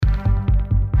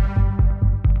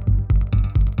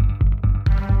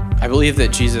believe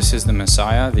that Jesus is the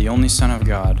Messiah, the only Son of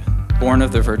God, born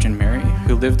of the Virgin Mary,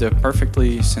 who lived a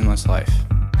perfectly sinless life.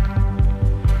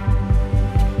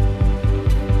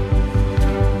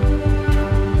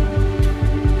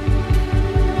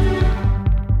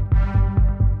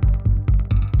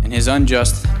 In his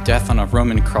unjust death on a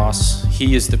Roman cross,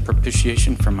 he is the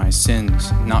propitiation for my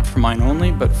sins, not for mine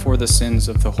only, but for the sins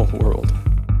of the whole world.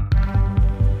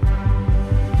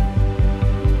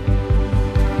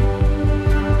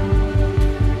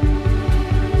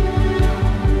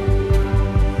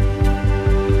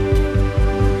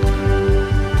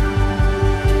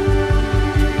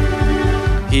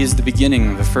 He is the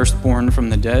beginning, the firstborn from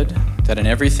the dead, that in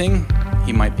everything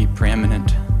he might be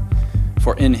preeminent.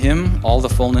 For in him all the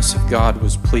fullness of God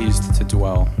was pleased to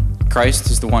dwell. Christ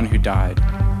is the one who died.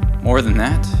 More than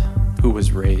that, who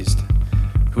was raised,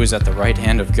 who is at the right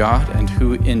hand of God, and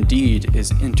who indeed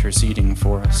is interceding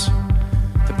for us.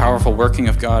 The powerful working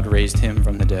of God raised him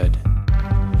from the dead.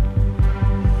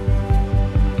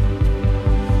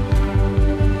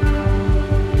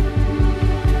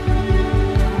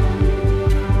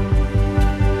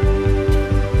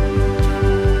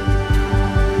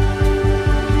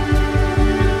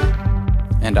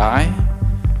 And I,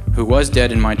 who was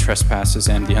dead in my trespasses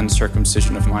and the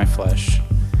uncircumcision of my flesh,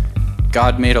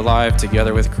 God made alive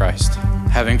together with Christ,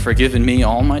 having forgiven me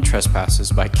all my trespasses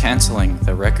by canceling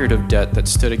the record of debt that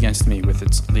stood against me with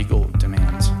its legal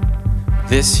demands.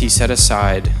 This he set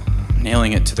aside,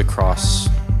 nailing it to the cross.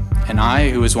 And I,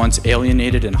 who was once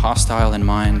alienated and hostile in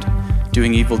mind,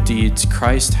 doing evil deeds,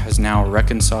 Christ has now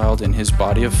reconciled in his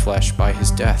body of flesh by his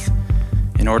death,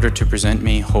 in order to present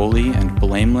me holy and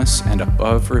blameless and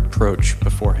above reproach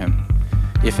before him,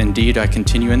 if indeed I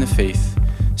continue in the faith,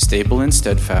 stable and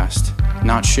steadfast,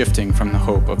 not shifting from the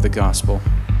hope of the gospel.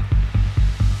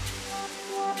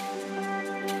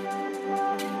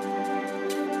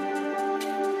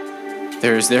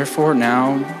 There is therefore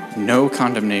now no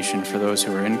condemnation for those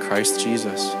who are in Christ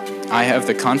Jesus. I have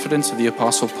the confidence of the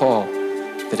Apostle Paul,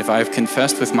 that if I have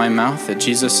confessed with my mouth that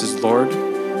Jesus is Lord,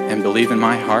 and believe in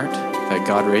my heart that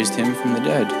God raised him from the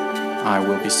dead, I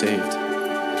will be saved.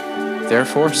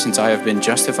 Therefore, since I have been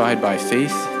justified by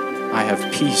faith, I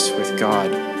have peace with God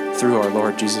through our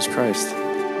Lord Jesus Christ.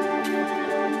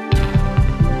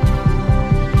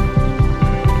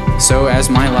 So as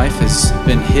my life has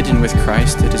been hidden with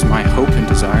Christ, it is my hope and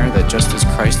desire that just as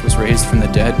Christ was raised from the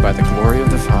dead by the glory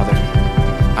of the Father,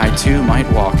 I too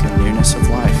might walk in newness of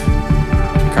life.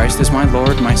 Christ is my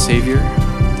Lord, my Savior,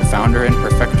 the founder and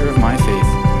perfecter of my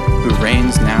faith, who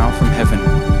reigns now from heaven.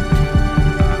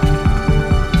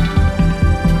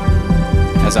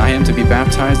 As I am to be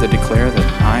baptized, I declare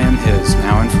that I am his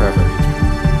now and forever.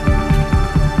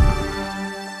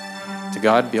 To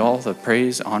God be all the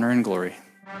praise, honor, and glory.